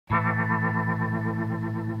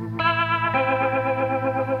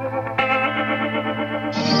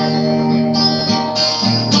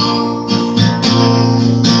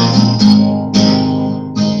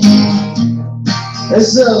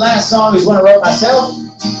This is the last song is one I wrote myself.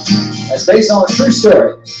 It's based on a true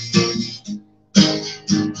story.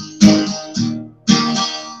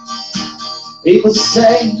 People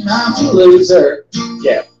say I'm a loser,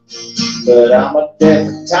 yeah, but I'm a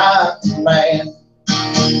different type of man.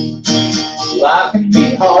 Life can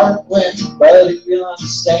be hard when nobody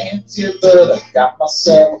understands you, but I got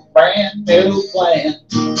myself a brand new plan.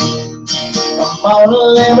 I'm gonna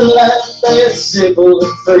live a life that's simple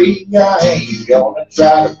and free. I ain't gonna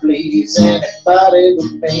try to please anybody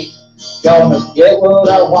but me. Gonna get what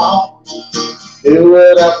I want, do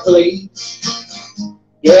what I please,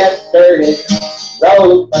 get dirty,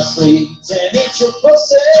 roll my sleeves, and eat your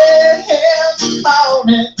pussy in the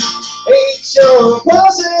morning. Eat your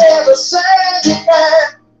pussy every Saturday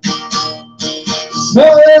night.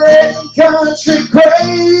 Smothered country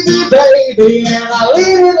crazy, baby, and I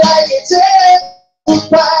leave it like it's apple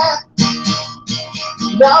pie.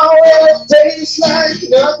 Now it tastes like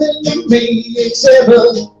nothing to me except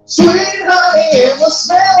a sweet honey and the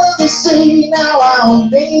smell of the sea. Now I don't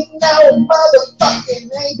need no motherfucking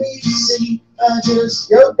ABC. I just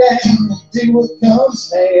go down and do what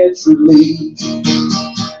comes naturally.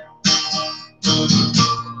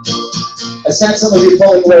 I sense some of you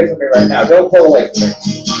pulling away from me right now. Don't pull away from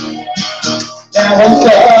me. Now I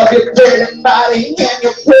love your pretty body and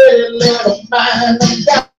your pretty little mind.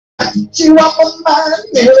 You up on mine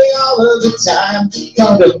nearly all of the time.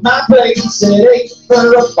 Come to my place at 8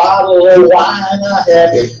 for a bottle of wine. I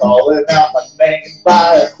have you calling out my name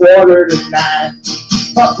by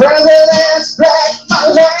 8:45. My president's black, my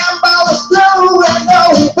Lambo is blue, and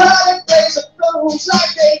nobody plays the blues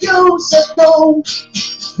like they used to do.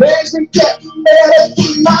 Things be getting better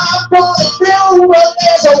from my point of view, but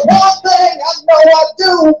there's a one thing I know I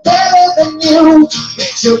do better than you.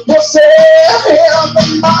 It's your pussy in the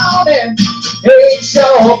morning, it's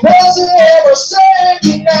your pussy every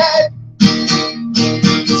Saturday night.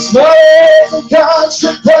 Smoke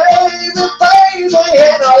country crazy, baby,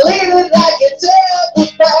 and I leave it like it's every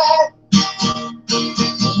night.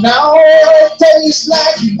 Now it tastes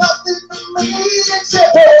like nothing to me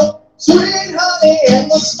except a sweet honey and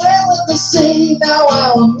the smell of the sea. Now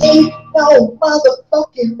I don't need no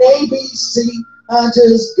motherfucking ABC. I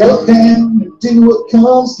just go down and do what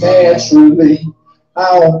comes naturally.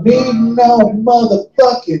 I don't need no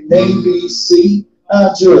motherfucking ABC. I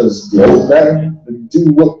just go down and do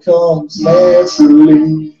what comes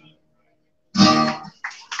naturally.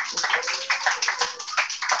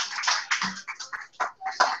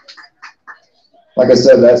 Like I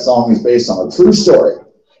said, that song is based on a true story.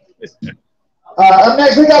 Up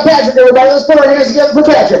next, we got Patrick, everybody. Let's put our hands together for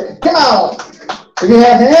Patrick. Come on. If you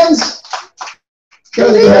have hands,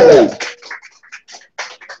 show that you have them.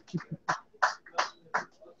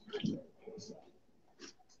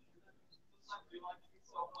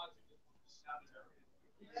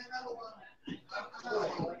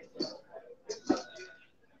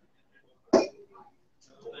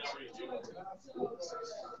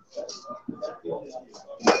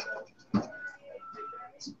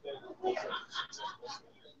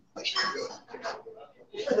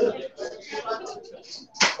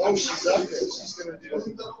 Oh, she's up there. She's going to do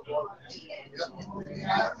it.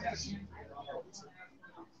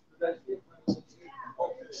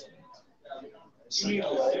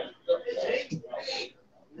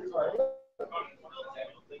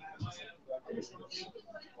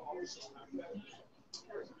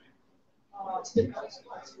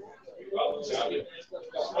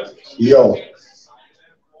 Yo.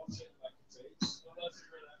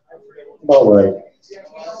 All right.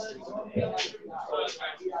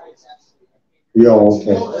 Yo,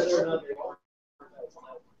 okay.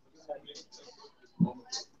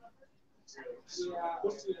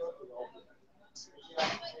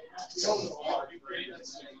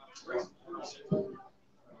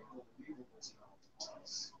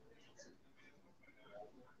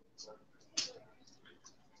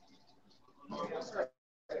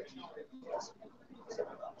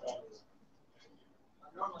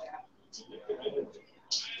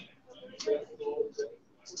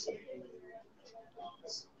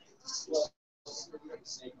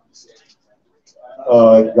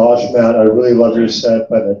 Gosh, Matt, I really love your set,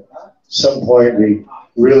 but at some point we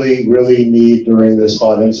really need during this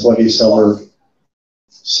hot and sweaty summer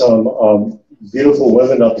some beautiful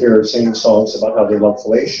women up here singing songs about how they love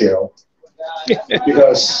fellatio.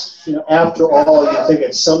 Because, you know, after all, you think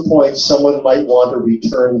at some point someone might want to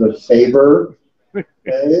return the favor.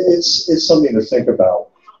 It's something to think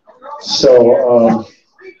about. So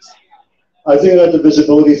I think I got the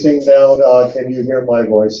visibility thing down. Can you hear my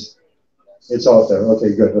voice? It's out there.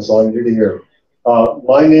 Okay, good. That's all I need to hear.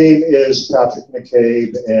 My name is Patrick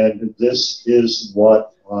McCabe, and this is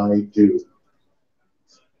what I do.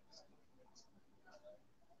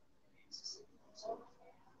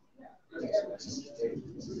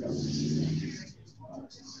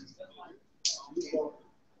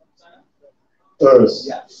 Earth.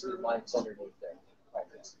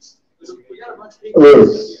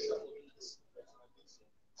 Earth.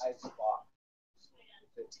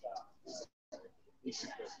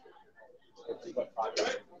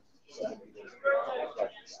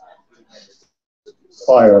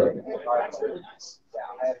 Fire.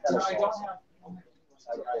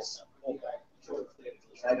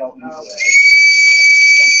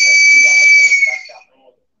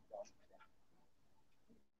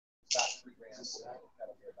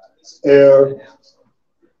 Air.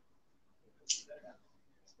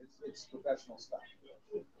 It's professional stuff.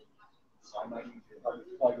 So I might need to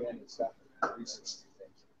plug in and stuff and research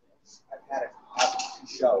things. I've had two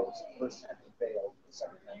shows. The first time they failed. The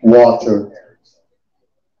second time water.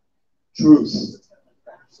 Truth.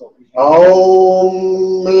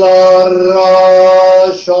 Aum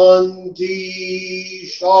Lara Shanti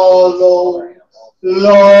Shalom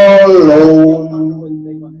Lalom.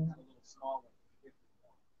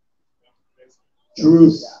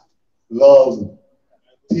 Truth, love,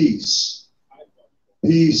 peace.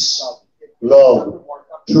 Peace, love,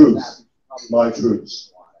 truth. My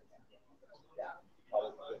truths.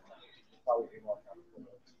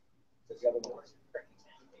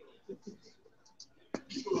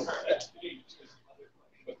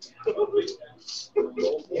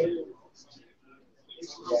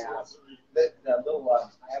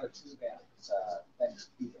 I have a two-band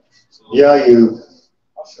thing. Yeah, you.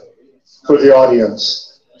 I'll show you. For the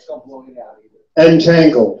audience.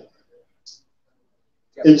 Entangled.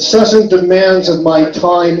 Incessant demands of my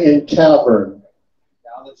time in tavern.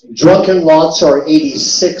 Drunken lots are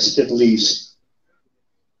 86 at least.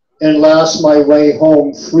 And last my way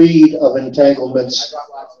home freed of entanglements.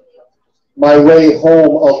 My way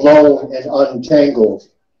home alone and untangled.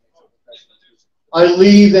 I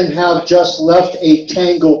leave and have just left a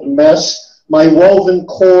tangled mess, my woven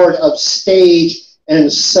cord of stage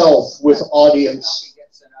and self with audience.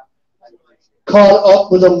 Caught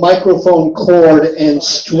up with a microphone cord and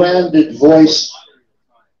stranded voice.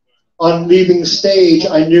 On leaving stage,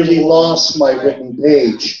 I nearly lost my written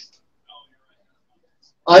page.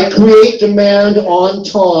 I create demand on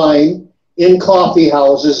time in coffee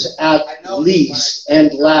houses at least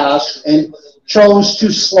and last, and chose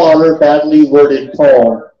to slaughter badly worded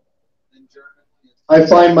poem. I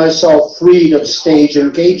find myself freed of stage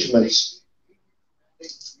engagements.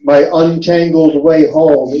 My untangled way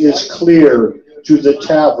home is clear to the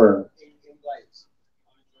tavern.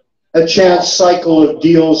 A chance cycle of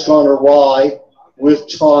deals gone awry with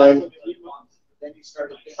time.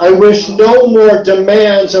 I wish no more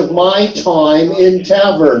demands of my time in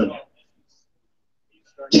tavern.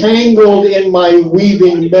 Tangled in my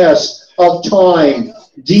weaving mess of time,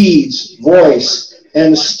 deeds, voice,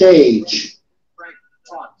 and stage.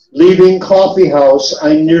 Leaving coffee house,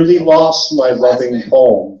 I nearly lost my loving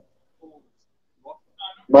poem.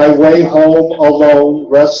 My way home alone,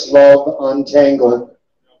 rest love untangled.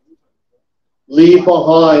 Leave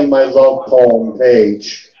behind my love poem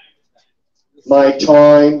page. My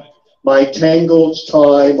time, my tangled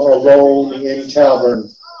time alone in tavern.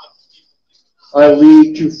 I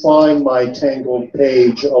leave to find my tangled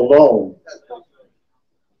page alone.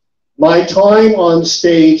 My time on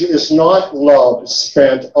stage is not love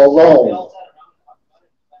spent alone.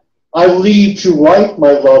 I leave to write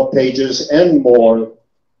my love pages and more.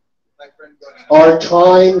 Our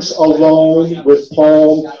times alone with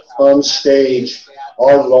poem on stage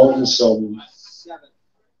are lonesome.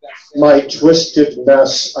 My twisted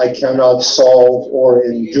mess I cannot solve or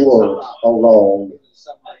endure alone.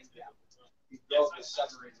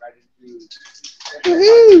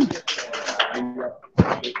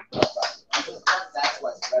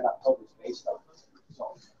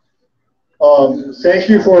 Thank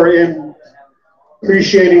you for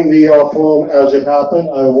appreciating the poem as it happened.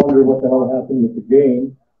 I wonder what the hell happened with the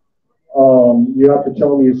game. You have to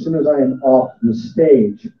tell me as soon as I am off the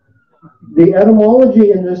stage. The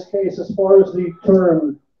etymology in this case, as far as the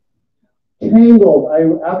term tangled, I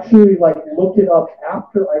actually looked it up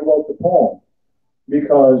after I wrote the poem,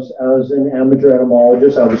 because as an amateur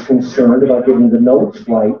etymologist, I was concerned about getting the notes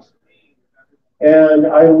right. And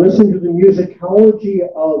I listened to the musicology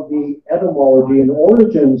of the etymology and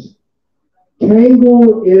origins.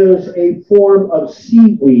 Tangle is a form of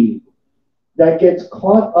seaweed that gets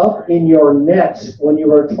caught up in your nets when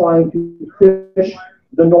you are trying to fish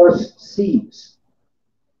the North Seas.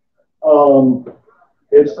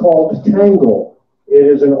 It's called tangle. It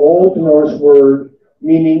is an Old Norse word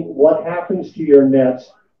meaning what happens to your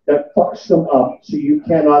nets that fucks them up so you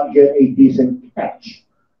cannot get a decent catch.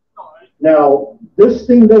 Now, this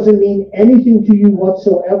thing doesn't mean anything to you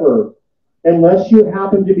whatsoever unless you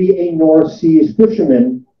happen to be a North Seas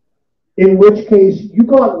fisherman, in which case you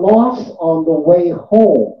got lost on the way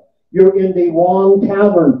home. You're in the wrong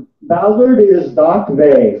tavern. Ballard is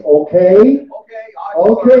Dockvay, okay?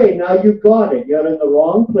 Okay, now you got it. You're in the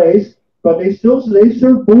wrong place, but they serve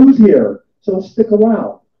booze here, so stick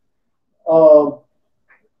around. All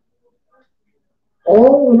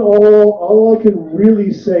in all I can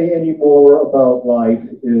really say anymore about life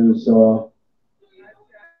is,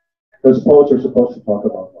 because poets are supposed to talk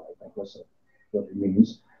about life, I guess that's what it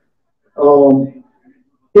means.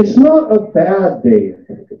 It's not a bad day in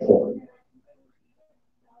purgatory.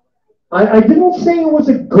 I didn't say it was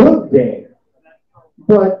a good day,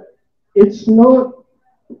 but it's not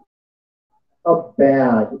a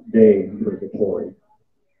bad day in purgatory.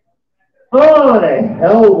 Oh, to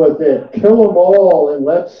hell with it. Kill them all and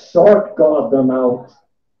let Sark God them out.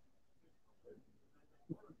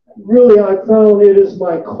 Really, I found it is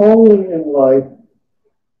my calling in life,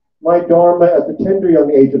 my dharma at the tender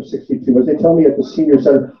young age of 62. As they tell me at the senior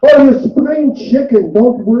center, oh, you spring chicken,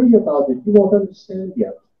 don't worry about it. You won't understand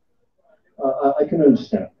yet. I can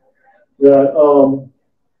understand. That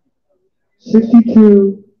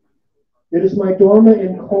 62, it is my dharma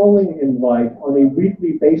and calling in life on a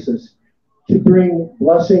weekly basis to bring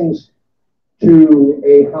blessings to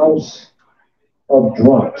a house of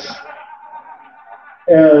drunks.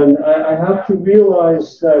 And I have to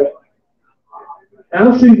realize that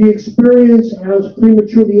actually the experience has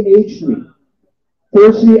prematurely aged me.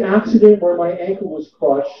 First, the accident where my ankle was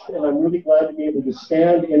crushed, and I'm really glad to be able to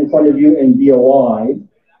stand in front of you and be alive.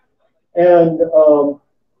 And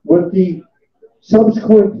with the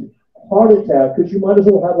subsequent heart attack, because you might as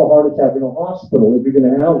well have a heart attack in a hospital if you're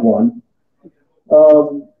going to have one,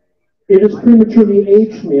 it has prematurely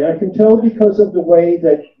aged me. I can tell because of the way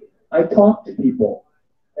that I talk to people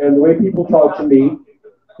and the way people talk to me,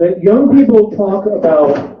 that young people talk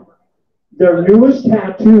about their newest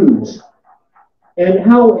tattoos and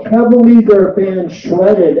how heavily they're being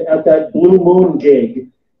shredded at that Blue Moon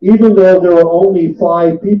gig, even though there were only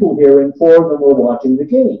 5 people here and 4 of them were watching the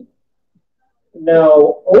game.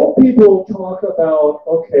 Now, old people talk about,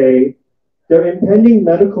 okay, their impending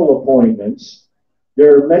medical appointments,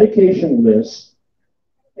 their medication lists,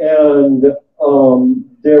 and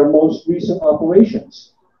their most recent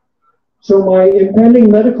operations. So my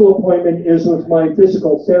impending medical appointment is with my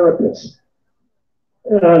physical therapist.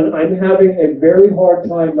 And I'm having a very hard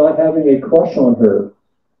time not having a crush on her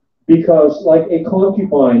because, like a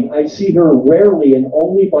concubine, I see her rarely and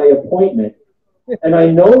only by appointment. And I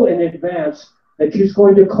know in advance that she's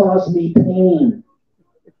going to cause me pain.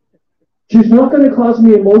 She's not going to cause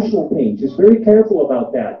me emotional pain. She's very careful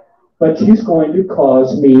about that. But she's going to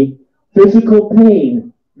cause me physical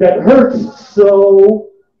pain that hurts so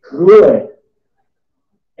good.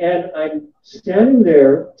 And I'm sitting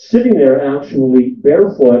there actually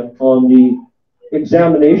barefoot on the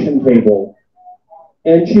examination table.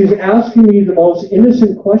 And she's asking me the most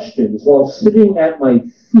innocent questions while sitting at my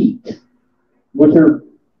feet with her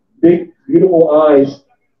big, beautiful eyes.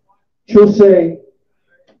 She'll say,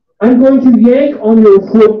 I'm going to yank on your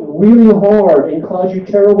foot really hard and cause you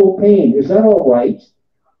terrible pain. Is that all right?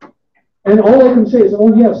 And all I can say is,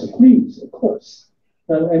 oh, yes, please, of course.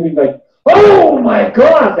 I mean, like, oh, my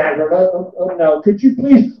God, that hurt. Oh, now, could you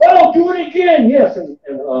please, oh, do it again. Yes. And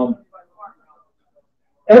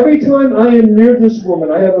every time I am near this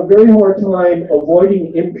woman, I have a very hard time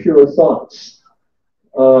avoiding impure thoughts.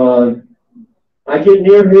 I get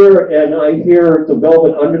near her and I hear the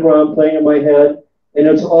Velvet Underground playing in my head, and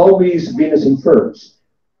it's always Venus and Furs.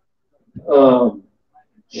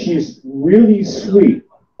 She's really sweet.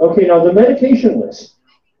 Okay, now the medication list.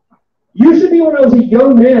 Used to be when I was a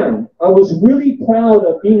young man, I was really proud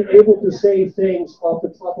of being able to say things off the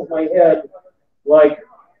top of my head like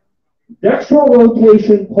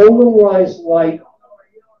dextrorotation, polarized light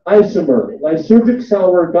isomer, lysergic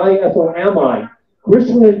sour diethylamide,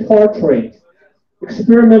 crystalline tartrate,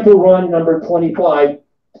 experimental run number 25.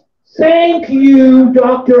 Thank you,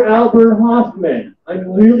 Dr. Albert Hoffman.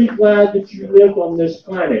 I'm really glad that you lived on this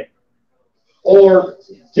planet. Or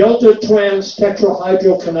delta trans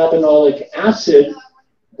tetrahydrocannabinolic acid,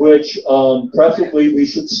 which preferably we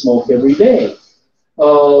should smoke every day.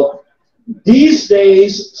 These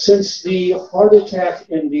days, since the heart attack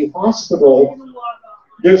in the hospital,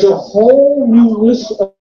 there's a whole new list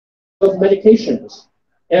of medications.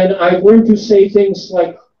 And I learned to say things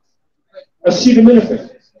like acetaminophen,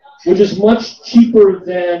 which is much cheaper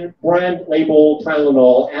than brand label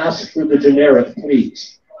Tylenol. Ask for the generic,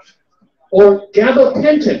 please. Or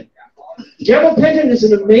gabapentin. Gabapentin is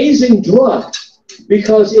an amazing drug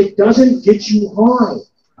because it doesn't get you high.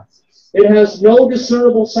 It has no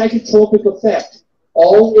discernible psychotropic effect.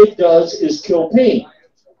 All it does is kill pain.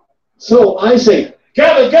 So I say,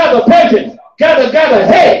 gabapentin,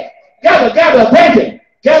 hey,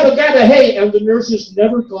 gabapentin, hey, and the nurses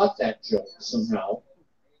never got that joke somehow.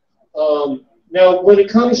 Now, when it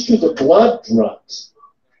comes to the blood drugs,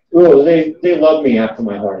 they love me after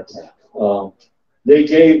my heart attack. They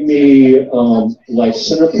gave me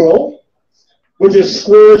lisinopril, which is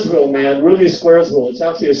Squaresville, man, really Squaresville. It's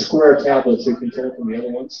actually a square tablet, so you can tell from the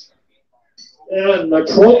other ones. And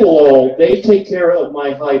metoprolol, they take care of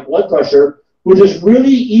my high blood pressure, which is really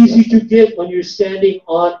easy to get when you're standing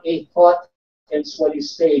on a hot and sweaty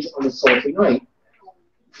stage on a sultry night.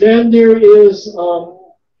 Then there is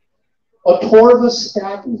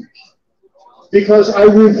atorvastatin, because I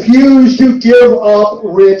refuse to give up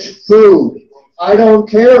rich food. I don't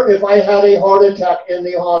care if I had a heart attack in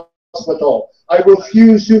the hospital. I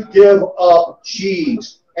refuse to give up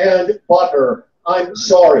cheese and butter. I'm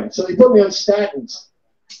sorry. So they put me on statins.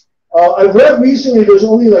 I've read recently there's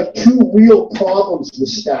only like 2 real problems with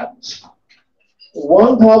statins.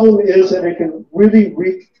 One problem is that it can really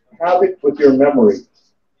wreak havoc with your memory.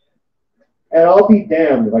 And I'll be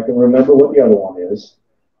damned if I can remember what the other one is.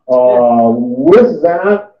 With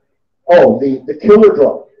that, the killer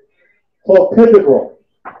drug, clopidogrel.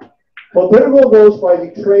 Clopidogrel goes by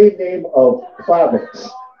the trade name of Plavix.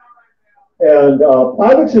 And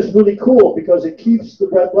Plavix is really cool because it keeps the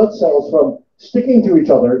red blood cells from sticking to each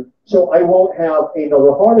other, so I won't have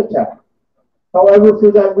another heart attack. However,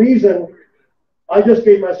 for that reason, I just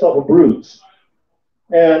gave myself a bruise.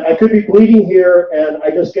 And I could be bleeding here, and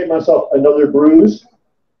I just gave myself another bruise.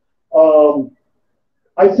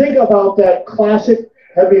 I think about that classic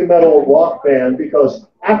heavy metal rock band because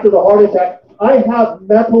after the heart attack, I have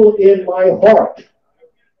metal in my heart.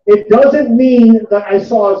 It doesn't mean that I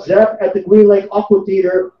saw Zepp at the Green Lake Aqua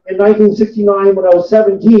Theater in 1969 when I was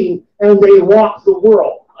 17 and they rocked the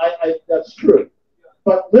world. That's true.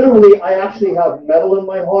 But literally, I actually have metal in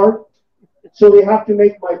my heart, so they have to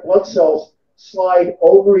make my blood cells slide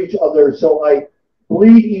over each other so I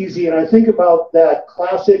bleed easy. And I think about that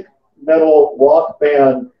classic metal rock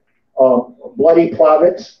band, Bloody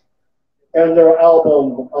Plavix, and their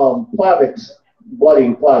album Plavix,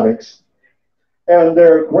 Bloody Plavix, and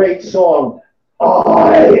their great song,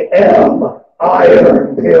 I Am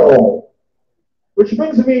Iron Pill. Which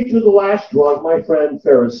brings me to the last drug, my friend,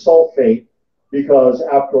 ferrous sulfate, because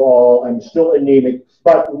after all, I'm still anemic,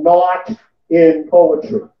 but not in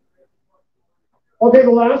poetry. Okay,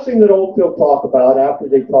 the last thing that Oldfield talked about after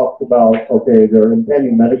they talked about, okay, their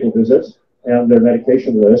impending medical visits and their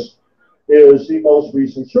medication list is the most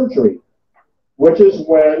recent surgery, which is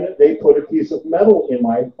when they put a piece of metal in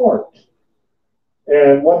my heart.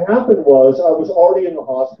 And what happened was I was already in the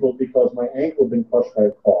hospital because my ankle had been crushed by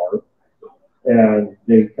a car, and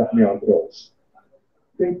they kept me on pills.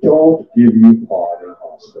 They don't give you pot in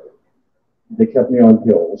hospital. They kept me on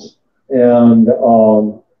pills. And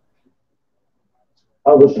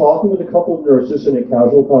I was talking with a couple of nurses in a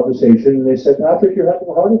casual conversation, and they said, Patrick, you're having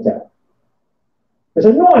a heart attack. I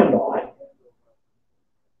said, no, I'm not.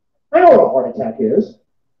 I know what a heart attack is.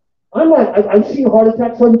 I've seen heart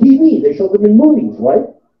attacks on TV. They show them in movies, right?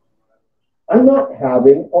 I'm not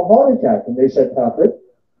having a heart attack. And they said, Patrick,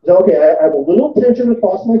 I said, okay, I have a little tension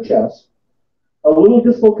across my chest, a little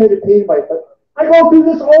dislocated pain in my foot. I go through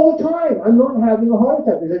this all the time. I'm not having a heart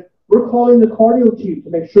attack. They said, we're calling the cardio chief to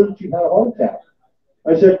make sure that you had a heart attack.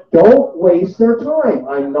 I said, don't waste their time.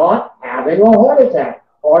 I'm not having a heart attack.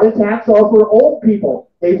 Heart attacks are for old people.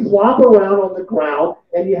 They flop around on the ground,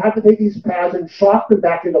 and you have to take these pads and shock them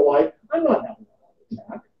back into life. I'm not having a heart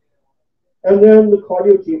attack. And then the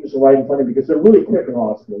cardio team is right in front of me because they're really quick in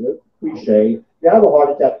hospital. They're cliche. You have a heart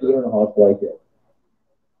attack, do it in a hospital like this.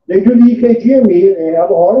 They do the EKG on me, and they have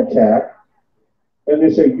a heart attack. And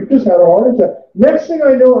they say, you just had a heart attack. Next thing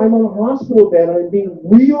I know, I'm on a hospital bed, and I'm being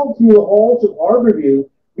wheeled through the halls of Harborview,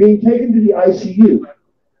 being taken to the ICU,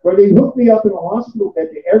 where they hook me up in a hospital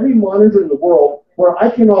bed to every monitor in the world where I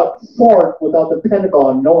cannot fart without the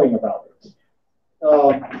Pentagon knowing about it.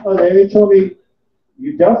 And they told me,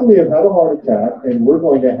 you definitely have had a heart attack, and we're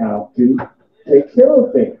going to have to take care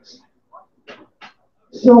of things.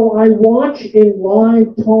 So I watch in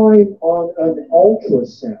live time on an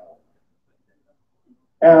ultrasound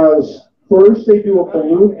as first they do a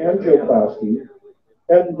balloon angioplasty,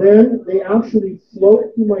 and then they actually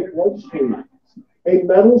float through my bloodstream a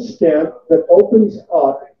metal stent that opens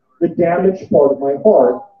up the damaged part of my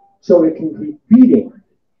heart so it can keep beating.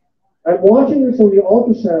 I'm watching this on the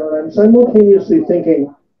ultrasound and I'm simultaneously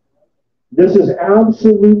thinking, this is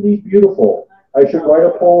absolutely beautiful. I should write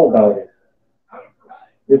a poem about it.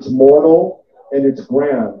 It's mortal and it's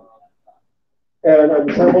grand. And I'm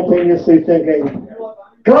simultaneously thinking,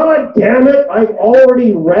 God damn it, I've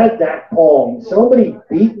already read that poem. Somebody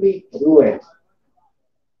beat me to it.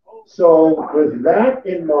 So with that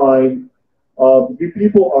in mind, you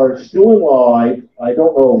people are still alive. I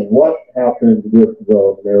don't know what happened with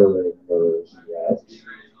the narrators yet.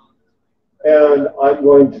 And I'm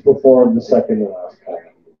going to perform the second and last poem.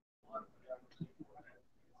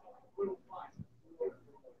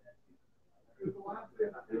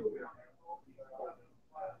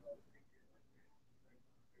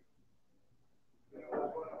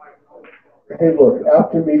 Hey, look,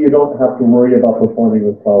 after me, you don't have to worry about performing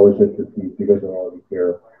with flowers at your feet because they're already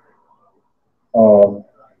here.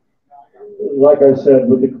 Like I said,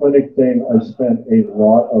 with the clinic thing, I spent a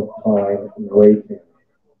lot of time waiting.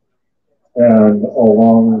 And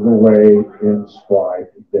along the way,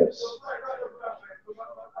 inscribed this.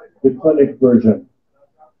 The clinic version.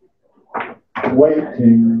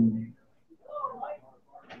 Waiting,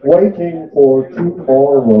 waiting for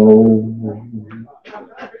tomorrow.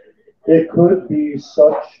 It could be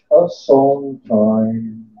such a song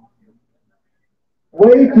time.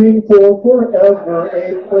 Waiting for forever,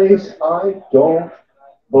 a place I don't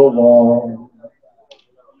belong.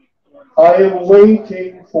 I am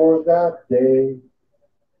waiting for that day.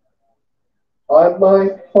 I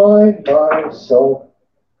might find myself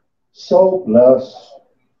so blessed.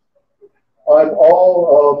 I'm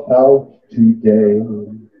all about today.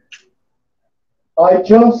 I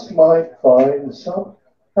just might find some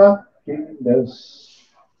happiness.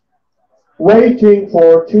 Waiting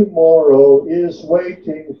for tomorrow is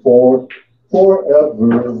waiting for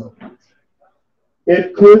forever.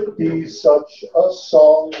 It could be such a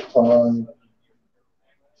song time,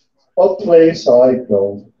 a place I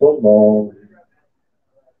don't belong.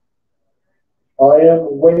 I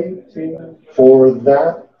am waiting for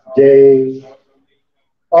that day.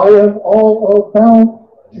 I am all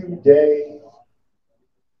about today.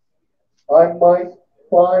 I might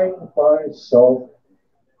find myself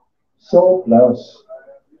so blessed.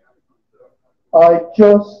 I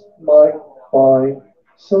just might find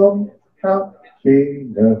some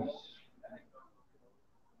happiness.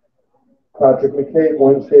 Patrick McCabe,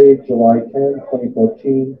 Wednesday, July 10,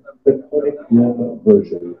 2014, the Clinic Room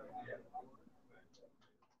version.